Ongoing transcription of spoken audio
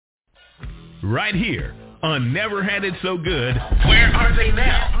right here on Never Had It So Good. Where are they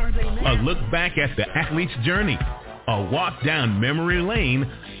now? A look back at the athlete's journey. A walk down memory lane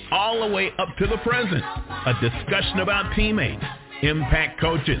all the way up to the present. A discussion about teammates, impact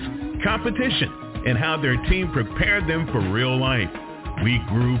coaches, competition, and how their team prepared them for real life. We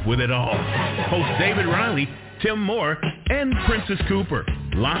groove with it all. Host David Riley, Tim Moore, and Princess Cooper.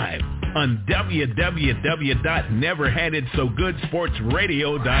 Live on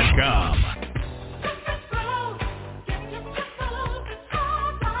www.neverhaditsogoodsportsradio.com.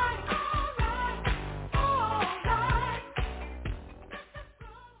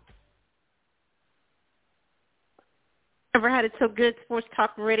 Never Had It So Good, Sports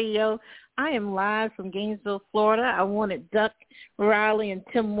Talk Radio. I am live from Gainesville, Florida. I wanted Duck Riley and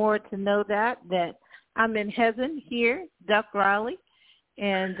Tim Moore to know that I'm in heaven here, Duck Riley.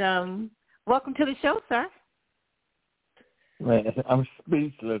 And welcome to the show, sir. Man, I'm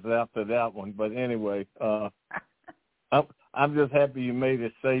speechless after that one. But anyway, I'm just happy you made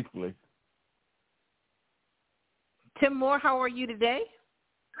it safely. Tim Moore, how are you today?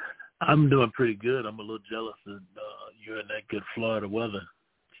 I'm doing pretty good. I'm a little jealous that you're in that good Florida weather,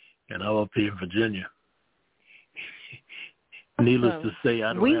 and I'm up here in Virginia. Needless to say,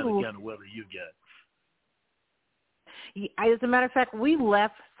 I don't have the kind of weather you got. As a matter of fact, we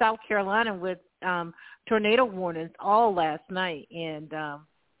left South Carolina with tornado warnings all last night and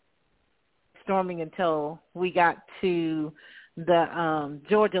storming until we got to the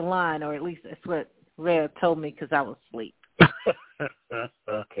Georgia line, or at least that's what Red told me because I was asleep.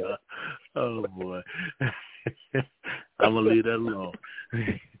 Oh, boy. I'm going to leave that alone.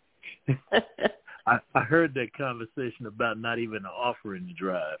 I heard that conversation about not even offering to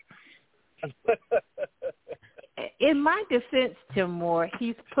drive. In my defense, Tim Moore,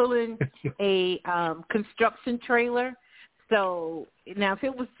 he's pulling a construction trailer. So now if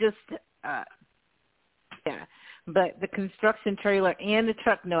it was just, but the construction trailer and the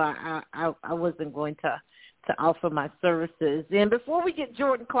truck, no, I wasn't going to offer my services. And before we get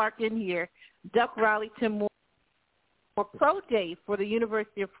Jordan Clark in here, Duck Riley, Tim Moore, Pro Day for the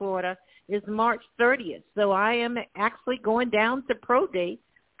University of Florida is March 30th. So I am actually going down to Pro Day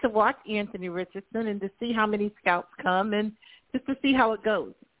to watch Anthony Richardson and to see how many scouts come and just to see how it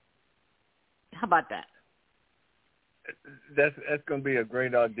goes. How about that? That's going to be a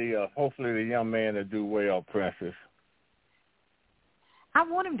great idea. Hopefully the young man will do well, Princess. I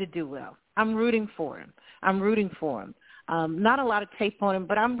want him to do well. I'm rooting for him. Not a lot of tape on him,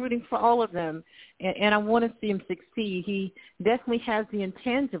 but I'm rooting for all of them, and I want to see him succeed. He definitely has the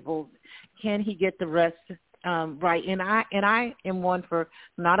intangibles. Can he get the rest right? And I am one for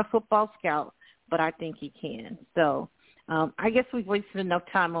not a football scout, but I think he can. So I guess we've wasted enough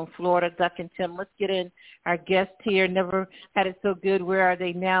time on Florida. Duck and Tim, let's get in our guest here. Never Had It So Good. Where are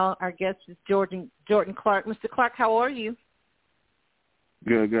they now? Our guest is Jordan Clark. Mr. Clark, how are you?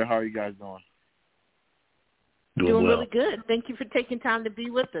 Good. How are you guys doing? Doing well. Really good. Thank you for taking time to be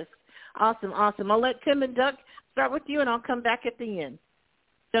with us. Awesome. I'll let Tim and Duck start with you, and I'll come back at the end.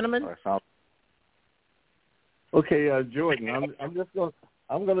 Gentlemen. Okay, Jordan, I'm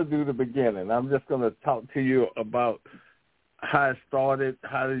going to do the beginning. I'm just going to talk to you about how it started.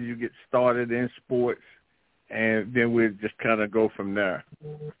 How did you get started in sports? And then we'll just kind of go from there.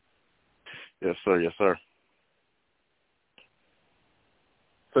 Yes, sir.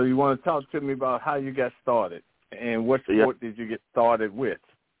 So you want to talk to me about how you got started and what sport did you get started with?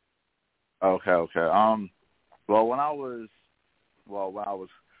 Okay. Well, when I was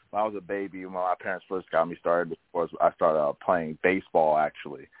a baby, when my parents first got me started, I started playing baseball.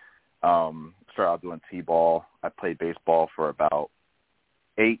 Actually, started out doing t-ball. I played baseball for about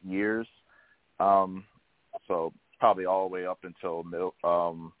 8 years, so probably all the way up until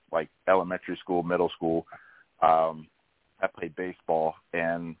like elementary school, middle school. I played baseball,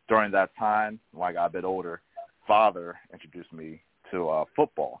 and during that time, when I got a bit older, father introduced me to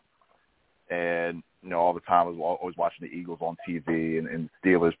football. And, all the time I was always watching the Eagles on TV and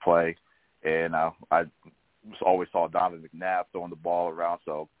Steelers play. And I always saw Donovan McNabb throwing the ball around.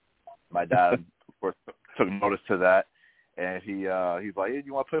 So my dad, of course, took notice to that. And he's like, hey,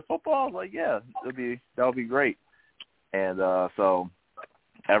 you want to play football? I was like, yeah, that would be great. And so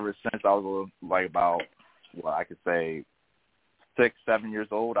ever since I was like about, I could say 6, 7 years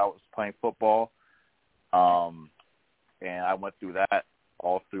old, I was playing football. And I went through that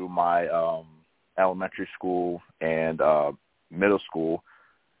all through my elementary school and middle school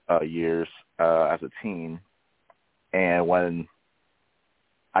years as a teen. And when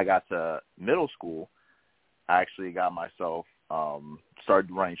I got to middle school, I actually got myself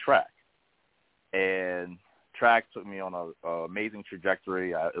started running track. And track took me on a amazing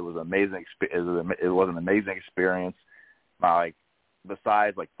trajectory. It was amazing. It was an amazing experience. Like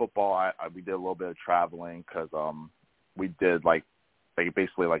besides like football, we did a little bit of traveling because we did like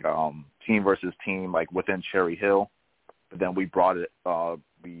basically like a team versus team like within Cherry Hill. But then we brought it.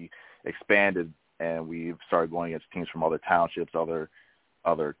 We expanded and we started going against teams from other townships, other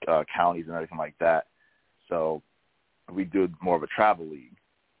counties, and everything like that. So we did more of a travel league.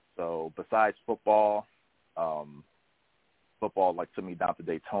 So besides football, football like took me down to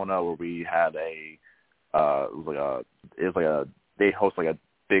Daytona where we had they host like a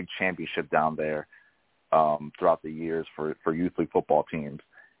big championship down there throughout the years for youth league football teams.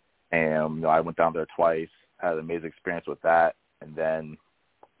 And I went down there twice, had an amazing experience with that. And then,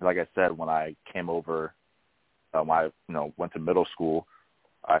 like I said, when I came over, when I went to middle school,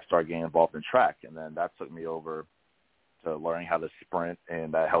 I started getting involved in track, and then that took me over to learning how to sprint,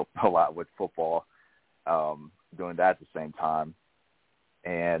 and that helped a lot with football, doing that at the same time.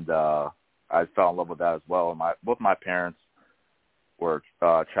 And I fell in love with that as well. Both my parents were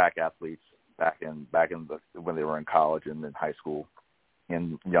track athletes back in when they were in college and in high school,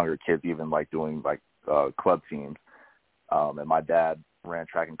 and younger kids even like doing like club teams. And my dad ran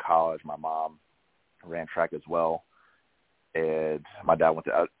track in college. My mom ran track as well. And my dad went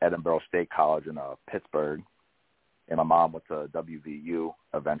to Edinboro State College in Pittsburgh, and my mom went to WVU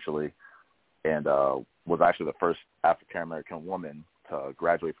eventually, and was actually the first African American woman to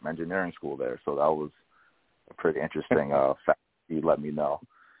graduate from engineering school there. So that was a pretty interesting fact he let me know.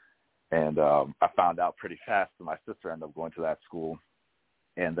 And I found out pretty fast that my sister ended up going to that school,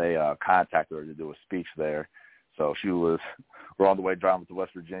 and they contacted her to do a speech there. So we're on the way driving to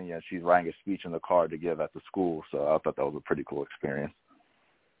West Virginia, and she's writing a speech in the car to give at the school. So I thought that was a pretty cool experience.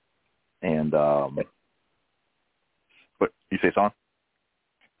 And but you say something?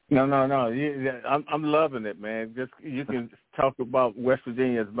 No. I'm loving it, man. Just you can talk about West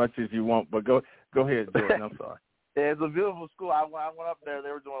Virginia as much as you want, but go ahead, Jordan. I'm sorry. It's a beautiful school. I went up there.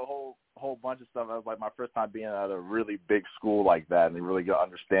 They were doing a whole bunch of stuff. It was like my first time being at a really big school like that, and they really got to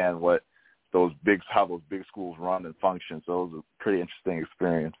understand how those big schools run and function. So it was a pretty interesting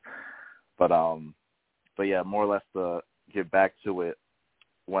experience. But yeah, more or less to get back to it,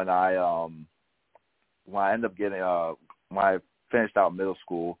 when I ended up getting when I finished out middle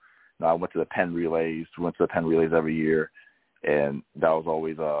school, I went to the Penn Relays. We went to the Penn Relays every year, and that was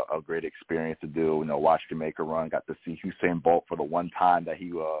always a great experience to do. Watch Jamaica run. Got to see Usain Bolt for the one time that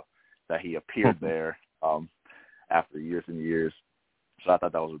he appeared there after years and years. So I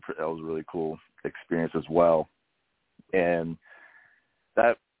thought that was a really cool experience as well, and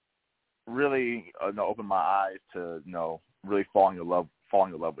that really opened my eyes to really falling in love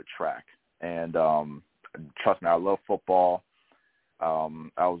with track. And trust me, I love football.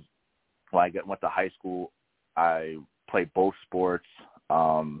 When I went to high school, I played both sports.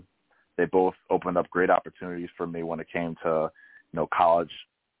 They both opened up great opportunities for me when it came to college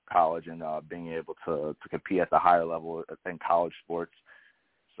and being able to compete at the higher level in college sports.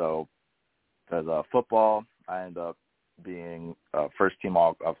 So, because football, I ended up being first team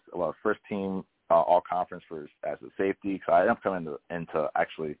all conference as a safety. So I ended up coming into high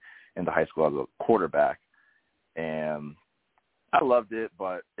school as a quarterback, and I loved it,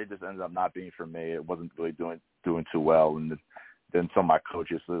 but it just ended up not being for me. It wasn't really doing too well, and then some of my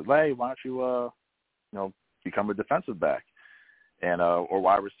coaches said, "Hey, why don't you become a defensive back?" And or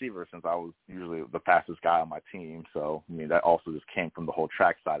wide receiver, since I was usually the fastest guy on my team. So, that also just came from the whole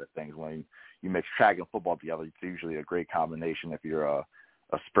track side of things. When you mix track and football together, it's usually a great combination if you're a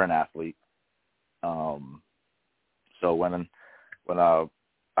sprint athlete. So when I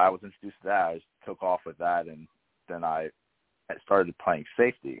was introduced to that, I just took off with that, and then I started playing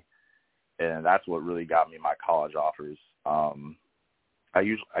safety, and that's what really got me my college offers.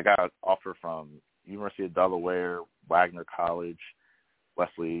 I got an offer from University of Delaware, Wagner College,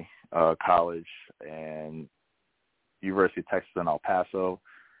 Wesley College, and University of Texas in El Paso,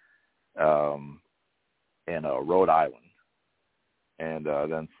 and Rhode Island. And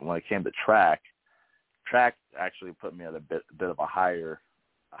then when it came to track actually put me at a bit of a higher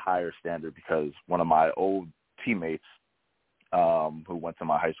standard, because one of my old teammates who went to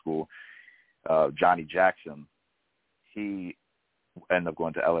my high school, Johnny Jackson, he ended up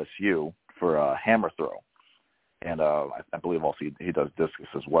going to LSU for hammer throw. And I believe also he does discus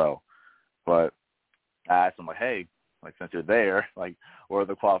as well. But I asked him, hey, since you're there, what are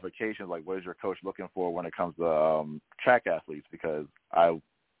the qualifications? What is your coach looking for when it comes to track athletes? Because I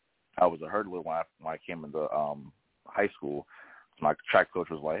was a hurdler when I came into high school. My track coach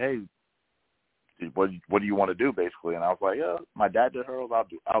was like, hey, what do you want to do, basically? And I was like, yeah, my dad did hurdles.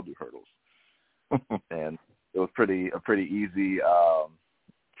 I'll do hurdles. And it was a pretty easy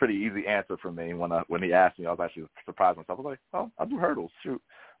answer for me when he asked me. I was actually surprised myself. I was like, oh, I'll do hurdles. Shoot,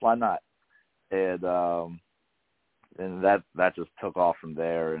 why not? And that just took off from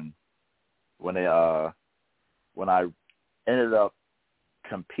there. And when I ended up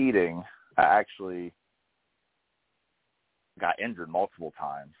competing, I actually got injured multiple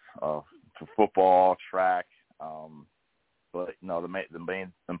times for football, track. But the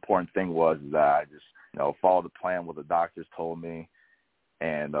main important thing was that I just followed the plan what the doctors told me,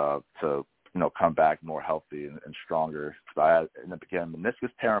 and to come back more healthy and stronger. So I ended up getting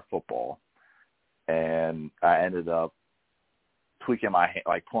meniscus tear in football, and I ended up tweaking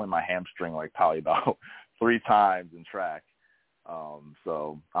pulling my hamstring probably about 3 times in track.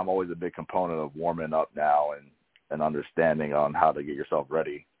 So I'm always a big component of warming up now and understanding on how to get yourself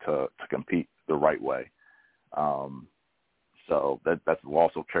ready to compete the right way. So that's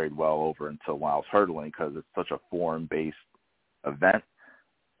also carried well over until when I was hurdling, because it's such a form-based event.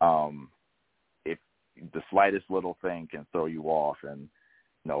 If the slightest little thing can throw you off, and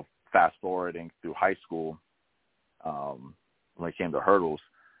fast forwarding through high school, when it came to hurdles,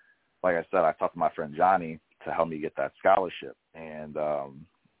 like I said, I talked to my friend Johnny to help me get that scholarship, and so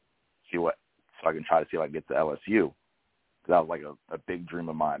I can try to see if I can get to LSU. That was a big dream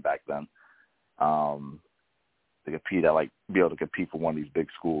of mine back then. To compete at be able to compete for one of these big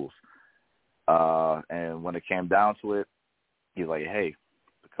schools. And when it came down to it, he's like, hey,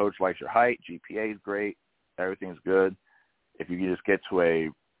 the coach likes your height, GPA is great, everything's good. If you could just get to a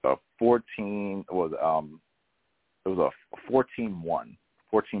 14, it was a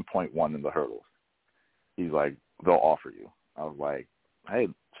 14.1 in the hurdles. He's like, they'll offer you. I was like, hey,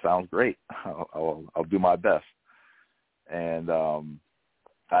 sounds great. I'll do my best. And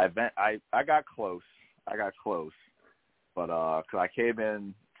I got close. But because I came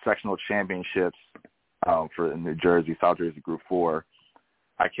in sectional championships for New Jersey, South Jersey Group 4,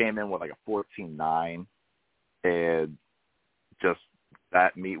 I came in with a 14.9, and just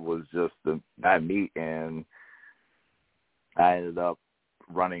that meet was just that meet, and I ended up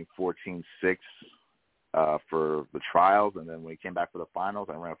running 14.6 for the trials, and then when we came back for the finals,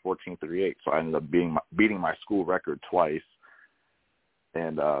 I ran 14.38. So I ended up beating my school record twice.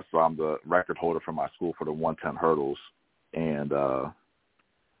 And so I'm the record holder for my school for the 110 hurdles, and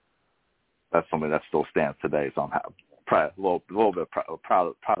that's something that still stands today. So I'm a little bit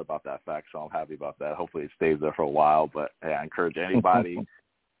proud about that fact. So I'm happy about that. Hopefully it stays there for a while. But hey, I encourage anybody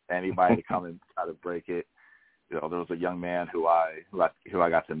to come and try to break it. There was a young man who I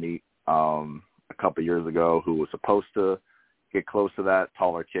got to meet a couple of years ago who was supposed to get close to that,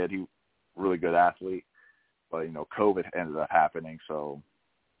 taller kid. He really good athlete. But COVID ended up happening, so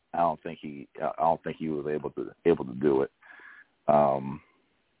I don't think he was able to do it.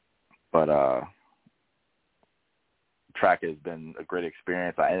 But track has been a great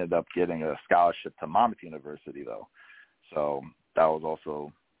experience. I ended up getting a scholarship to Monmouth University, though, so that was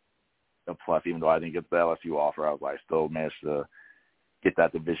also a plus. Even though I didn't get the LSU offer, I still managed to get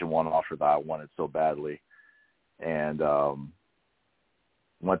that Division I offer that I wanted so badly, and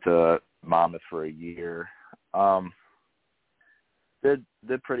went to Monmouth for a year. Did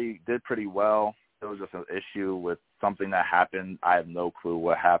pretty well. There was just an issue with something that happened. I have no clue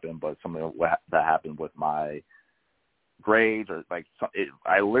what happened, but something that happened with my grades, or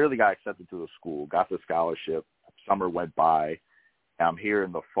I literally got accepted to the school, got the scholarship. Summer went by, and I'm here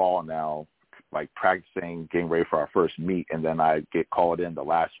in the fall now, practicing, getting ready for our first meet, and then I get called in the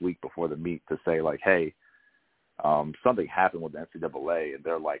last week before the meet to say hey, something happened with the NCAA, and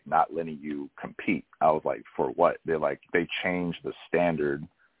they're not letting you compete. I was like, for what? They're they changed the standard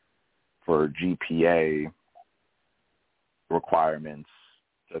for GPA requirements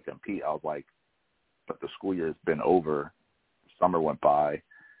to compete. I was like, but the school year has been over. Summer went by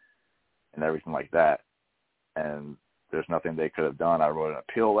and everything like that, and there's nothing they could have done. I wrote an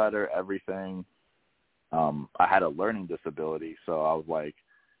appeal letter, everything. I had a learning disability, so I was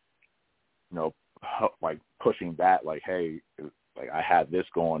pushing that, hey, I had this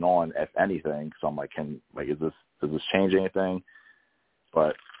going on, if anything. So I'm does this change anything?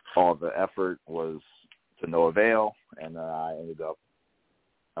 But all the effort was to no avail, and then I ended up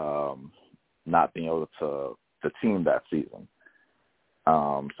not being able to team that season.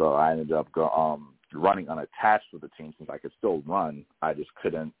 So I ended up running unattached with the team. Since I could still run, I just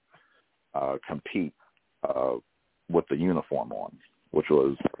couldn't compete with the uniform on, which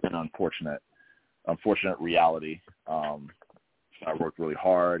was an unfortunate reality. I worked really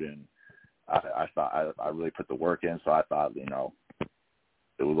hard, and I thought I really put the work in. So I thought, it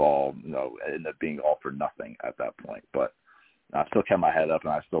was all, it ended up being all for nothing at that point. But I still kept my head up,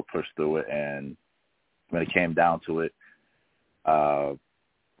 and I still pushed through it, and when it came down to it, I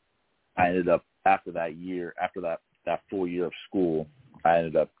ended up after that full year of school, I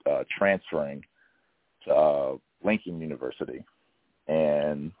ended up transferring to Lincoln University,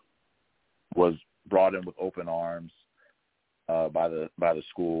 and was brought in with open arms by the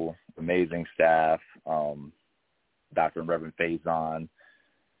school. Amazing staff, Dr. and Reverend Faison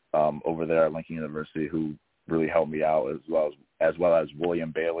over there at Lincoln University, who really helped me out, as well as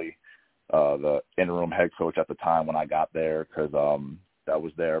William Bailey, the interim head coach at the time when I got there, because that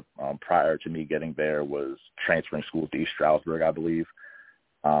was there prior to me getting there, was transferring schools to East Stroudsburg, I believe.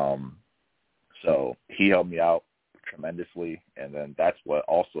 So he helped me out tremendously, and then that's what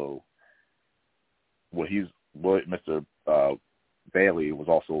Mr. Bailey was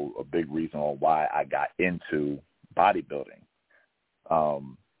also a big reason on why I got into bodybuilding.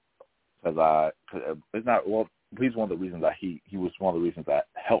 He's one of the reasons that he was one of the reasons that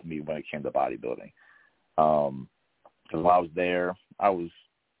helped me when it came to bodybuilding. Because when I was there, I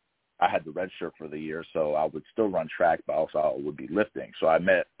had the red shirt for the year, so I would still run track, but also I would be lifting. So I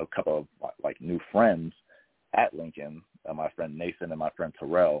met a couple of new friends at Lincoln, my friend Nathan and my friend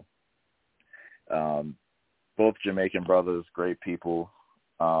Terrell. Both Jamaican brothers, great people.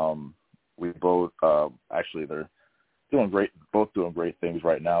 We both they're doing great things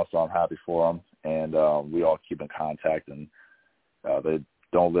right now, so I'm happy for them. And we all keep in contact, and they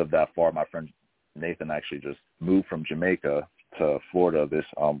don't live that far. My friend Nathan actually just moved from Jamaica to Florida this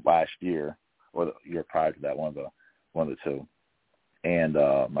last year, or the year prior to that, one of the two. And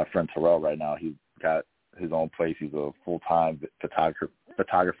my friend Terrell right now, he's got his own place. He's a full-time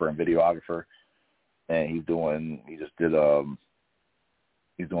photographer and videographer, and he's doing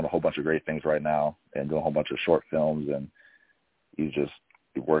a whole bunch of great things right now, and doing a whole bunch of short films, and he's just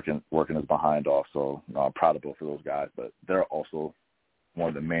working his behind off. So I'm proud of both of those guys, but they're also one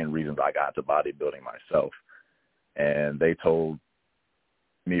of the main reasons I got into bodybuilding myself. And they told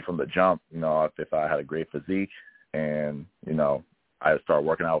me from the jump, if I had a great physique, and I started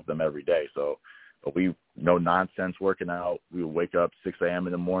working out with them every day. So we no nonsense working out. We would wake up 6 a.m.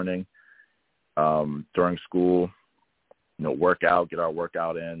 in the morning during school, work out, get our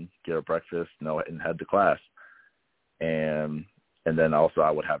workout in, get our breakfast, and head to class. And then also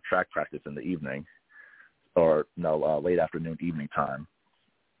I would have track practice in the evening, or late afternoon, evening time,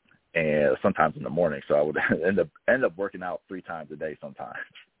 and sometimes in the morning. So I would end up working out 3 times a day sometimes.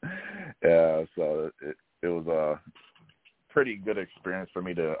 So it was a pretty good experience for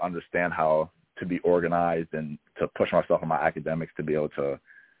me to understand how to be organized and to push myself in my academics to be able to,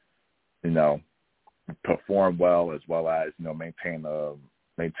 perform well as maintain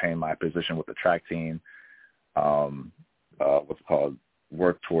my position with the track team.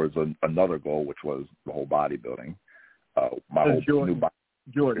 Work towards another goal, which was the whole bodybuilding.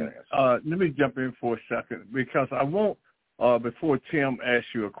 Jordan, let me jump in for a second, because I want, before Tim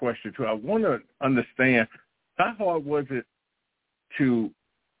asks you a question too, I want to understand, how hard was it to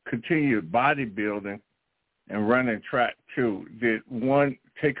continue bodybuilding and running track too? Did one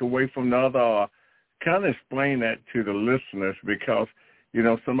take away from the other? Or kind of explain that to the listeners, because,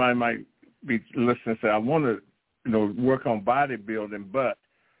 somebody might be listening and say, I want to, work on bodybuilding, but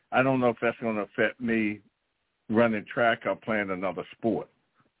I don't know if that's going to affect me running track or playing another sport.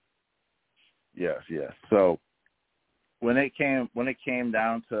 Yes. So when it came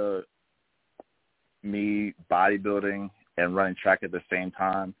down to me bodybuilding and running track at the same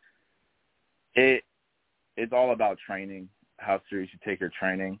time, it's all about training, how serious you take your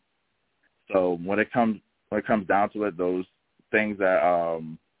training. So when it comes down to it, those things that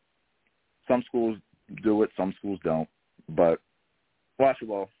some schools do it, some schools don't. But most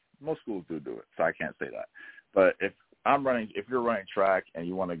schools do it, so I can't say that. But if you're running track and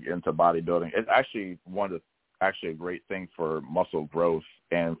you want to get into bodybuilding, it's actually a great thing for muscle growth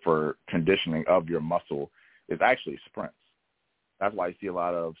and for conditioning of your muscle is actually sprints. That's why you see a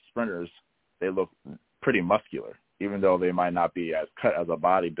lot of sprinters, they look pretty muscular, even though they might not be as cut as a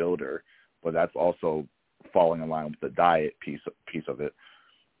bodybuilder, but that's also falling in line with the diet piece of it.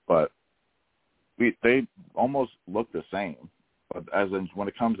 But they almost look the same. But when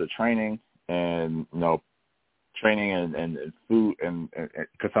it comes to training and training and food and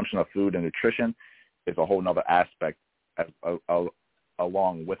consumption of food and nutrition, is a whole nother aspect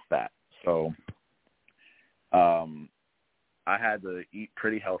along with that. So I had to eat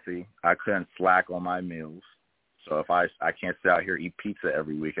pretty healthy. I couldn't slack on my meals. So if I can't sit out here eat pizza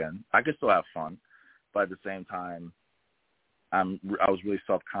every weekend. I could still have fun, but at the same time, I was really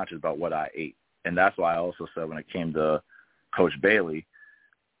self-conscious about what I ate. And that's why I also said when it came to Coach Bailey,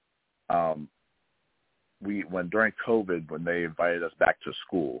 when during COVID, when they invited us back to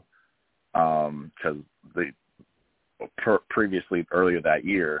school, because previously earlier that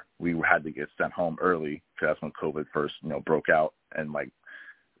year we had to get sent home early because that's when COVID first broke out, and like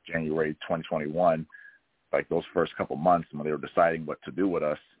January 2021, like those first couple months when they were deciding what to do with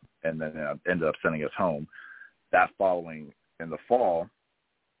us, and then ended up sending us home. That following in the fall,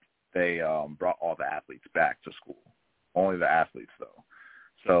 they brought all the athletes back to school. Only the athletes, though.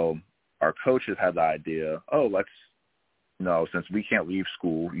 So our coaches had the idea, since we can't leave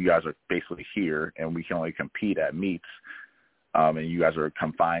school, you guys are basically here, and we can only compete at meets, and you guys are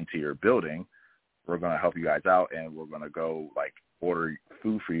confined to your building, we're going to help you guys out, and we're going to go, order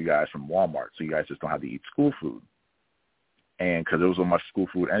food for you guys from Walmart, so you guys just don't have to eat school food. And because there was so much school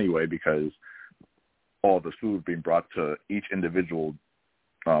food anyway, because all the food being brought to each individual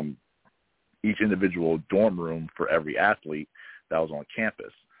dorm room for every athlete that was on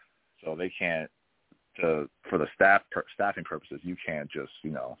campus. So they can't, for the staffing purposes, you can't just,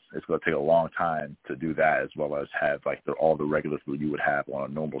 it's going to take a long time to do that, as well as have all the regular food you would have on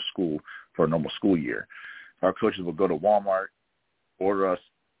a normal school for a normal school year. Our coaches will go to Walmart, order us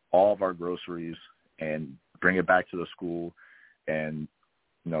all of our groceries, and bring it back to the school, and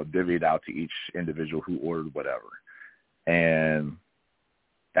divvy it out to each individual who ordered whatever. And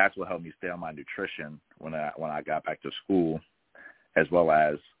that's what helped me stay on my nutrition when I got back to school, as well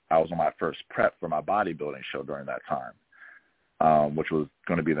as I was on my first prep for my bodybuilding show during that time, which was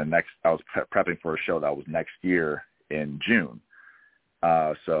going to be I was prepping for a show that was next year in June.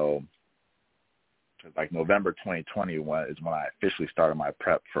 So November 2020 is when I officially started my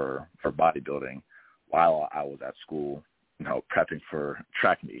prep for bodybuilding while I was at school, prepping for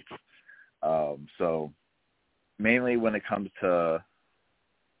track meets. So mainly when it comes to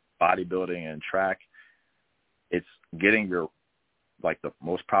bodybuilding and track, it's getting your the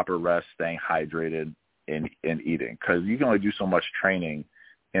most proper rest, staying hydrated, and eating, because you can only do so much training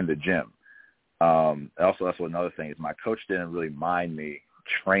in the gym. Also, that's another thing is my coach didn't really mind me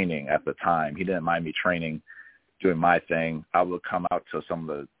training at the time. He didn't mind me training, doing my thing. I would come out to some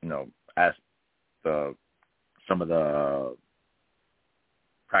of the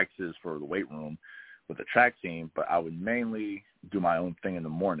practices for the weight room with the track team, but I would mainly do my own thing in the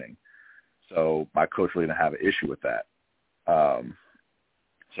morning. So my coach really didn't have an issue with that.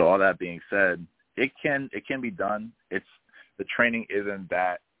 So all that being said, it can be done. The training isn't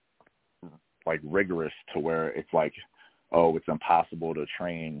that rigorous to where it's it's impossible to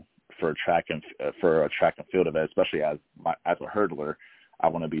train for a track and field event, especially as a hurdler. I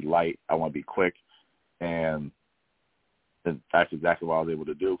want to be light, I want to be quick, and that's exactly what I was able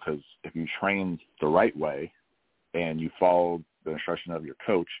to do, because if you train the right way and you follow the instruction of your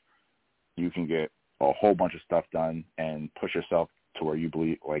coach, you can get a whole bunch of stuff done and push yourself to where you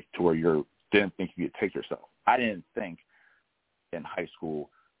believe, to where you didn't think you could take yourself. I didn't think in high school,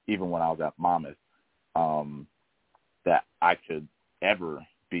 even when I was at Monmouth, that I could ever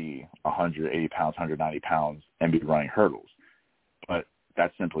be 180 pounds, 190 pounds and be running hurdles. But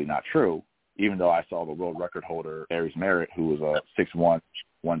that's simply not true. Even though I saw the world record holder, Aries Merritt, who was a 6'1",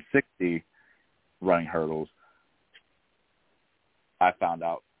 160 running hurdles, I found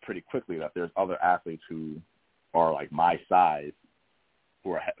out pretty quickly that there's other athletes who are my size,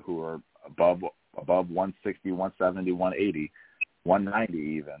 who are above 160, 170, 180, 190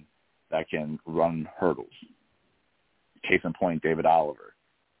 even, that can run hurdles. Case in point, David Oliver.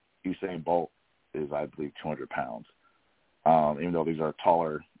 Usain Bolt is, I believe, 200 pounds. Even though these are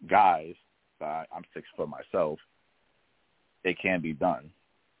taller guys, I'm 6 foot myself, it can be done.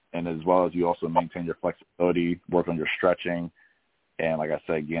 And as well as you also maintain your flexibility, work on your stretching, and like I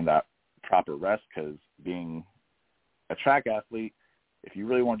said, getting that proper rest, because being a track athlete, if you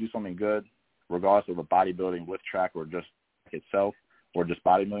really want to do something good, regardless of the bodybuilding with track or just itself or just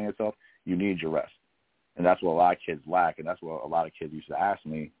bodybuilding itself, you need your rest. And that's what a lot of kids lack, and that's what a lot of kids used to ask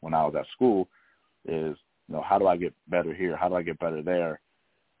me when I was at school is, how do I get better here? How do I get better there?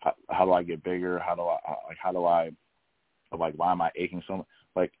 How do I get bigger? Why am I aching so much?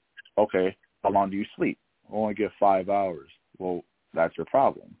 Okay, how long do you sleep? I only get 5 hours. Well, that's your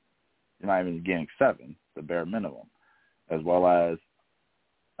problem. You're not even getting 7, the bare minimum. As well as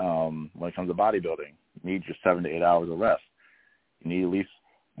when it comes to bodybuilding, you need your 7 to 8 hours of rest. You need at least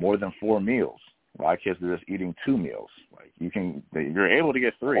more than 4 meals. A lot of kids are just eating 2 meals. You're able to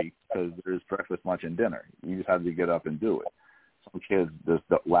get 3 because there's breakfast, lunch, and dinner. You just have to get up and do it. Some kids just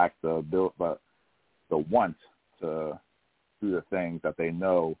lack the want to do the things that they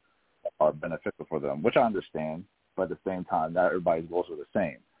know are beneficial for them, which I understand. But at the same time, not everybody's goals are the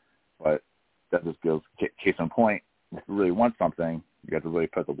same. But that just goes case in point. If you really want something, you have to really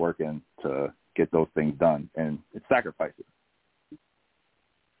put the work in to get those things done, and it's sacrifices.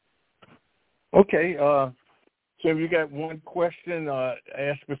 Okay. So have you got one question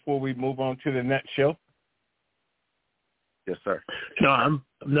asked before we move on to the next show? Yes, sir.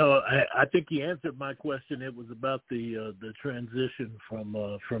 I think he answered my question. It was about the transition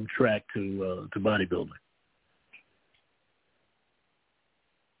from track to bodybuilding.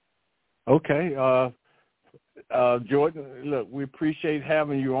 Okay. Jordan, look, we appreciate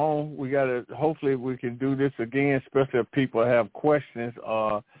having you on. Hopefully we can do this again, especially if people have questions.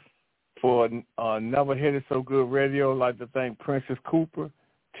 For Never Hit It So Good Radio, I'd like to thank Princess Cooper,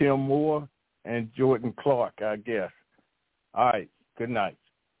 Tim Moore, and Jordan Clark, I guess. All right. Good night.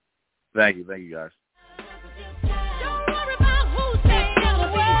 Thank you. Thank you, guys.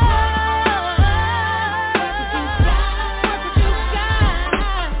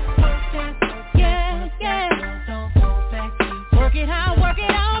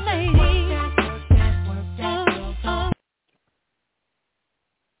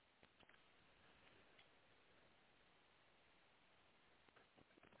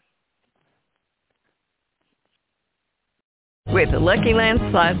 With the Lucky Land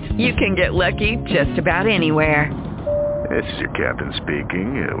Slots, you can get lucky just about anywhere. This is your captain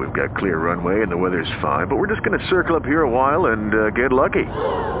speaking. We've got clear runway and the weather's fine, but we're just going to circle up here a while and get lucky.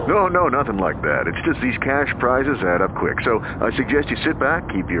 No, nothing like that. It's just these cash prizes add up quick. So I suggest you sit back,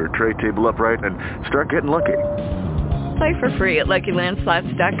 keep your tray table upright, and start getting lucky. Play for free at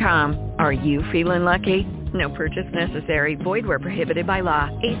LuckyLandSlots.com. Are you feeling lucky? No purchase necessary. Void where prohibited by law.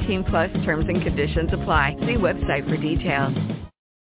 18+ terms and conditions apply. See website for details.